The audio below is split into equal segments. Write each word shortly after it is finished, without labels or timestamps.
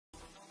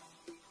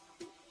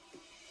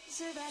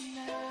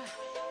Savannah,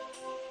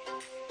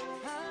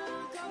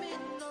 I'm coming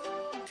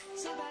home,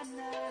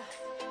 Savannah,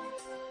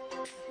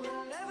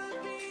 we'll never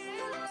be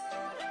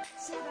alone,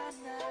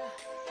 Savannah.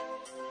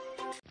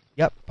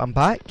 Yep, I'm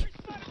back.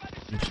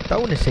 I'm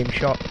still in the same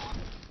shot.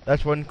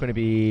 This one's going to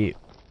be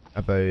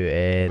about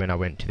when I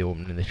went to the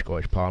opening of the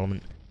Scottish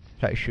Parliament.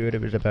 Pretty sure it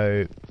was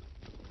about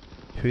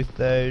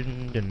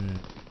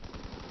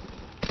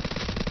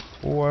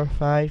 2004 or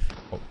 5.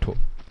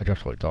 I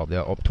just looked up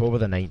there. October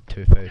the 9th,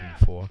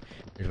 2004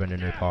 is when the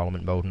new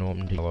Parliament building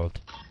opened.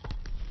 Lord,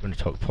 I'm going to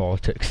talk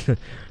politics.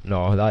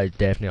 No, that is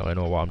definitely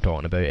not what I'm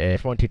talking about. I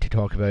just wanted to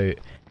talk about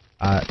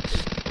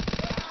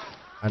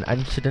an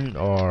incident,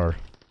 or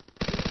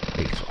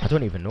I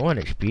don't even know, an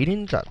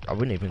experience. I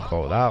wouldn't even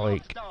call it that.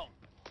 Like,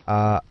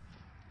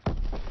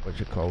 what's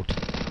it called?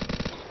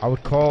 I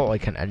would call it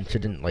like an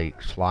incident,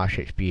 like slash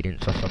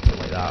experience or something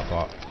like that.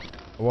 But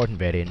it wasn't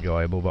very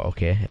enjoyable. But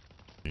okay.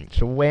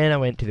 So when I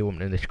went to the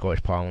opening of the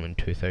Scottish Parliament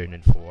in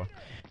 2004,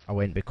 I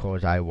went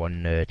because I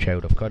won the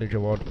Child of Courage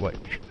Award,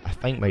 which I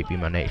think might be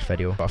my next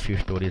video. Got a few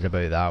stories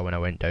about that when I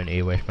went down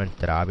to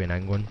Westminster Abbey in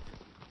England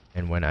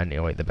and went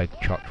into like the big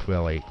church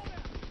where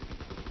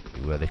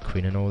the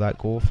Queen and all that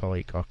go for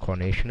like a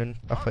coronation and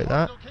stuff like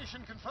that.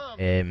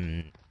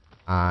 And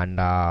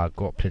I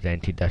got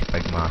presented this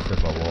big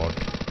massive award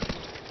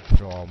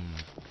from,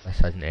 this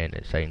isn't anything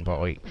exciting, but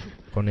like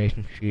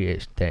Coronation Street,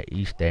 it's the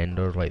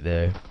EastEnders, like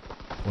the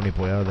Tony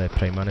Blair, the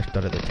Prime Minister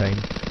at the time,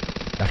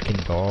 Dick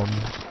and Dom,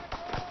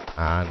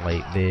 and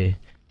like a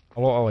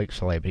lot of like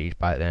celebrities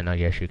back then, I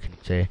guess you can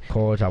say.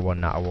 Because I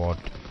won that award,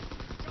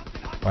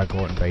 I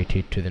got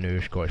invited to the new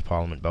Scottish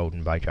Parliament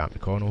building by Jack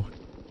McConnell,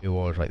 who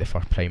was like the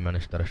first Prime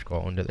Minister of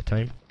Scotland at the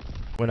time.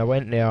 When I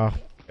went there,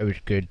 it was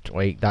good.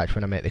 Like, that's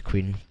when I met the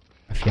Queen.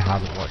 If you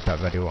haven't watched that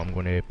video, I'm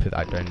going to put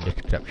that down in the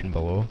description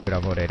below. But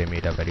I've already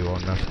made a video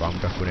on this, but I'm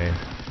just going to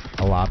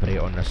elaborate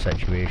on this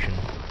situation.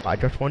 But I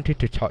just wanted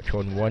to touch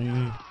on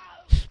one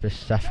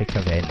specific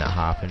event that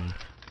happened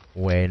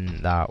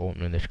when that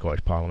opening of the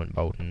Scottish Parliament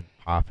building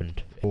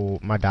happened. So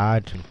my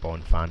dad was a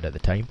Bond fan at the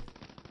time,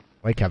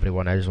 like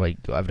everyone is. Like,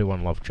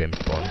 everyone loved James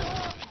Bond,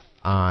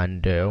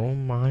 and oh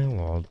my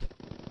lord,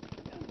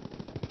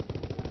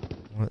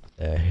 what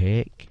the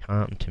heck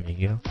happened to me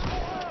here?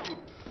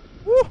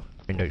 Woo!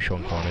 Found out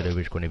Sean Connery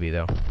was going to be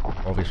there.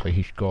 Obviously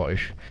he's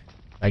Scottish,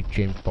 like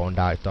James Bond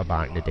actor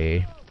back in the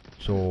day.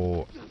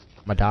 So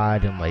my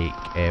dad and like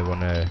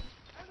one of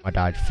my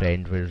dad's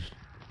friend mostly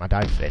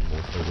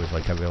was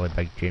like a really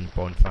big James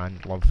Bond fan,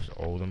 loves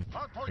all of them,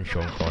 and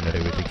Sean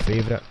Connery was his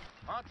favourite.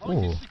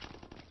 Oh,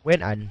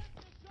 went in,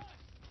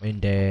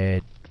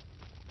 and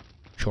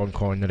Sean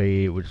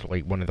Connery was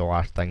like one of the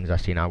last things I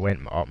seen. I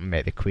went up and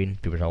met the Queen.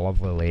 She was a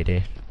lovely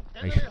lady,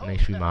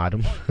 nice wee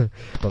madam.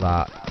 For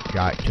that,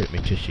 Jack took me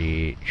to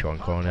see Sean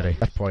Connery. At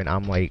this point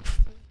I'm like,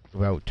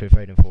 well,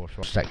 2004,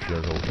 so 6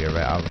 years old here,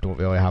 right? I don't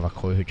really have a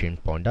clue who James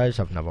Bond is.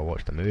 I've never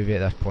watched a movie at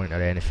this point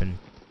or anything.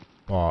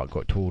 But I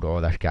got told,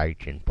 oh, this guy's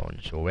James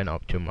Bond, so I went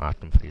up to him,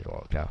 asked him for his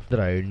autograph.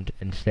 Around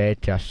and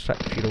said to a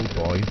 6-year-old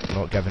boy,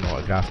 not giving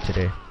autograph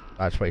today.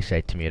 That's what he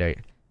said to me, right?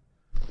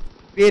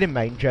 Bear in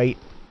mind, right,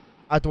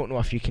 I don't know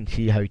if you can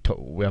see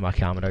where my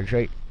camera is,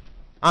 right?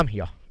 I'm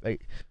here, right?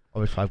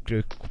 Obviously I've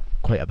grew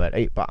quite a bit,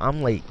 right? But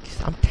I'm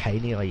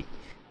tiny, like,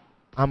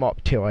 I'm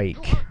up to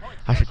like,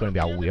 this is going to be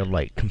a weird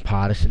like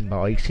comparison,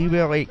 but like, see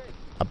where like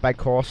a big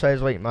horse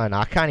is, like, man,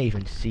 I can't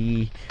even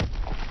see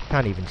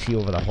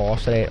over the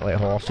horse, right? Like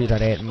horses or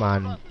anything,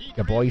 man.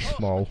 Your boy's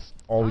small,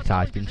 always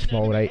has been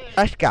small, right?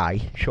 This guy,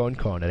 Sean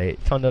Connery,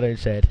 turned around and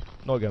said,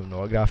 not giving an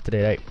autograph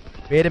today, right?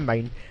 Bear in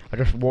mind, I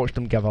just watched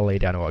him give a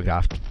lady an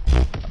autograph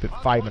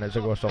about 5 minutes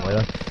ago or something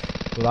like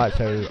that. So that's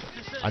how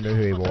I knew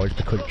who he was,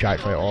 because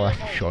Jack's like, oh, this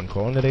is Sean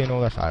Connery and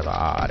all this. I was like,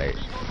 ah, right,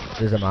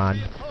 there's a man.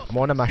 I'm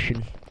on a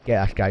mission,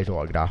 get this guy's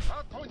autograph.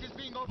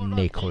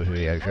 No clue who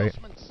he is, right?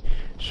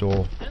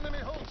 So,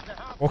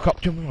 walk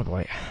up to him and I'm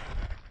like,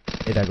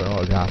 hey, I got an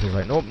autograph. He's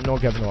like, nope,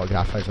 not giving an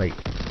autograph. I was like,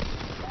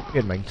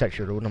 good mind,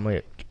 6-year-old. And I'm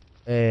like,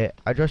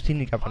 I just need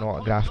to give an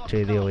autograph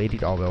to the lady.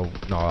 Oh well,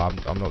 no,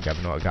 I'm not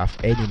giving an autograph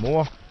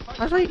anymore.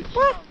 I was like,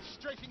 what?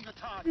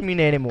 What do you mean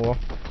anymore?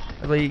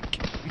 I was like,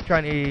 you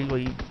trying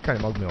to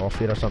mug me off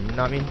here or something, you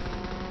know what I mean?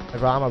 I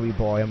was like, I'm a wee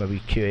boy, I'm a wee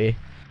cutie.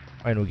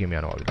 Why not give me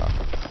an autograph?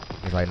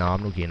 He's like, nah,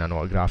 I'm not giving an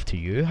autograph to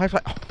you. I was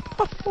like,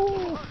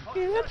 oh,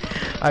 yeah.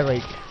 I was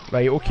like,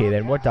 right, okay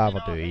then, what did I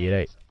ever do to you,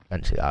 right?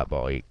 Didn't say that,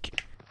 but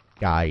like,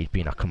 guy's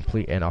been a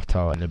complete and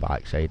utter in the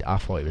backside. I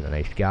thought he was a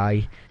nice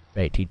guy.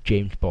 Right,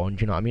 James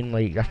Bond, you know what I mean?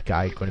 Like, this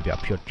guy's going to be a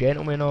pure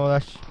gentleman and all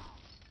this.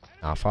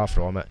 Nah, far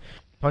from it.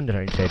 Turned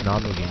around and said, nah,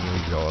 I'm not giving you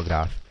his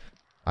autograph.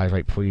 I was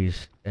like,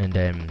 please. And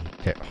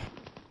said,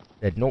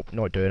 nope,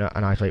 not doing it.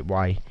 And I was like,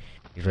 why?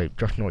 He's like,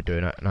 just not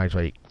doing it. And I was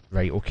like,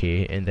 right,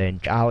 okay. And then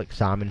Alex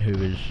Salmond, who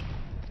was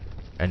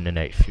in the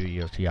next few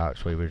years, he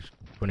actually was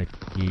going to,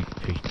 he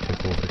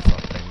took over as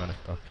first Prime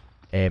Minister.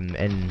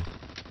 And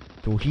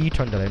so he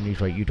turned around and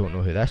he's like, you don't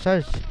know who this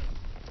is?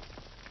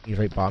 He's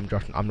like, but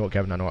I'm not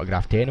giving an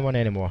autograph to anyone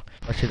anymore.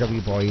 This is a wee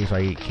boy, he's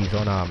like, he's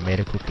on a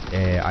medical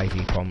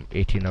IV pump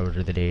 18 hours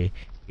of the day.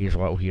 he's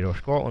Little Hero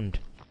Scotland.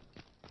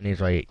 And he's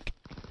like,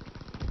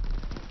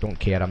 don't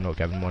care, I'm not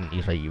giving one.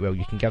 He's like, well,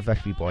 you can give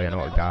this wee boy an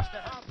autograph,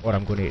 or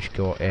I'm going to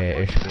escort you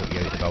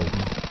out of the building.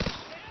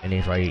 And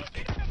he's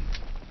like,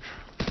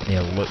 and he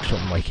looks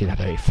something like he's about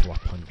to throw a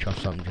punch or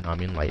something, you know what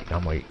I mean? Like,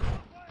 I'm like,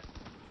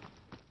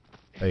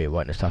 how you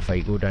witnessed a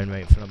fight go down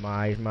right in front of my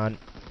eyes, man?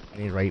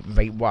 And he's right,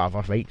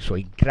 whatever, right? So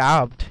he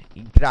grabbed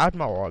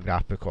my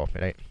autograph book off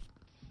me, right?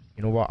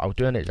 You know what, I'll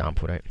do an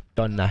example, right?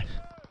 Done this.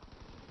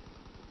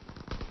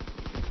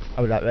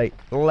 I was like, right,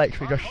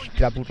 literally just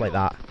scribbled like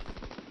that.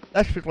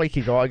 This was like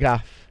his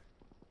autograph.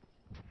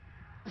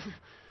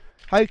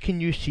 How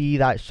can you see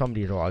that's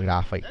somebody's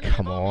autograph? Like,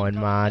 come on,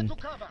 man.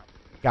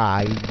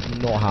 Guy,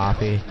 not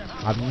happy.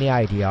 I have no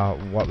idea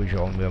what was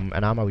wrong with him,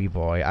 and I'm a wee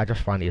boy. I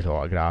just wanted his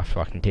autograph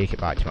so I can take it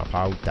back to my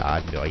pal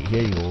dad and be like,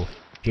 here you go,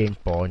 James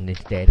Bond.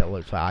 Instead it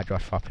looks like I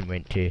just fucking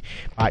went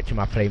back to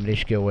my primary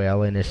school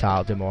early on a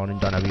Saturday morning,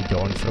 done a wee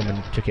don for him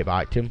and took it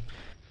back to him.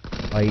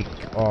 Like,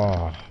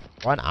 oh,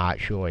 what an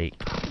actual,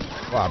 like,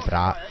 what a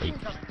brat. Like,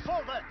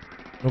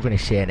 I'm not going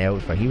to say anything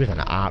else, but he was an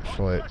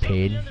absolute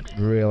pain.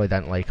 Really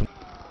didn't like him.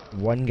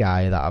 One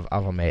guy that I've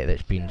ever met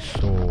that's been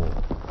so,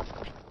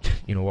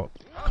 you know what,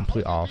 a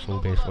complete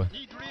arsehole basically,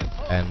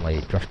 and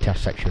like just to a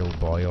 6-year-old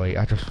boy, like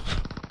I just,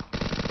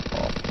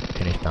 oh,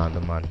 can't stand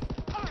him, man.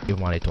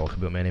 Even when I talk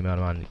about him anymore,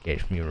 man,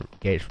 it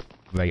gets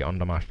right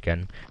under my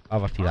skin. If I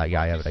ever see that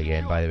guy ever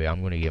again, by the way,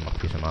 I'm going to give him a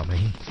piece of my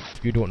mind.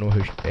 If you don't know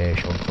who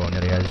Sean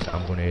Connery is,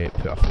 I'm going to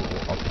put a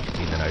photo up the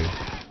screen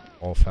now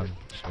of him.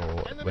 So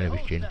when it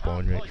was James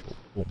Bond, right? So,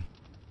 boom.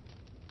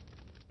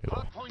 There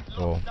you go.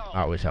 So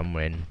that was him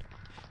when.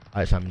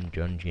 That's him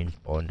doing James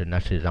Bond, and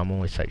this is, I'm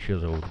only 6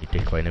 years old, he's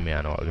declining me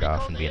an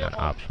autograph and being an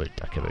absolute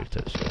dick about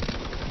it, so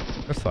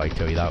just thought I'd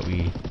tell you that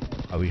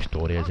a wee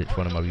story, as it's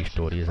one of my wee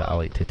stories that I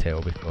like to tell,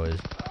 because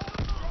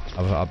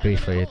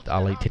I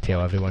like to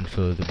tell everyone,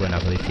 so that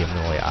whenever they see him,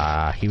 they're like,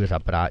 ah, he was a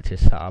brat to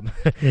Sam.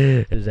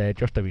 It's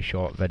just a wee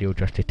short video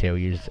just to tell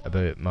you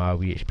about my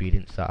wee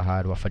experience that I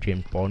had with a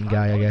James Bond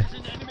guy, I guess.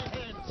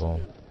 So,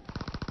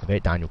 I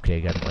bet Daniel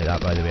Craig isn't like that,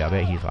 by the way. I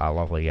bet he's a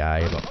lovely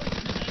guy, but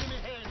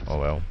oh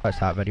well, that's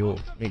that video.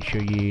 Make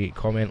sure you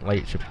comment,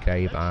 like,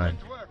 subscribe, and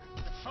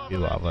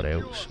do whatever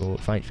else. So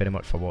thanks very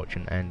much for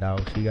watching, and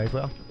I'll see you guys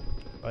later.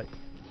 Bye.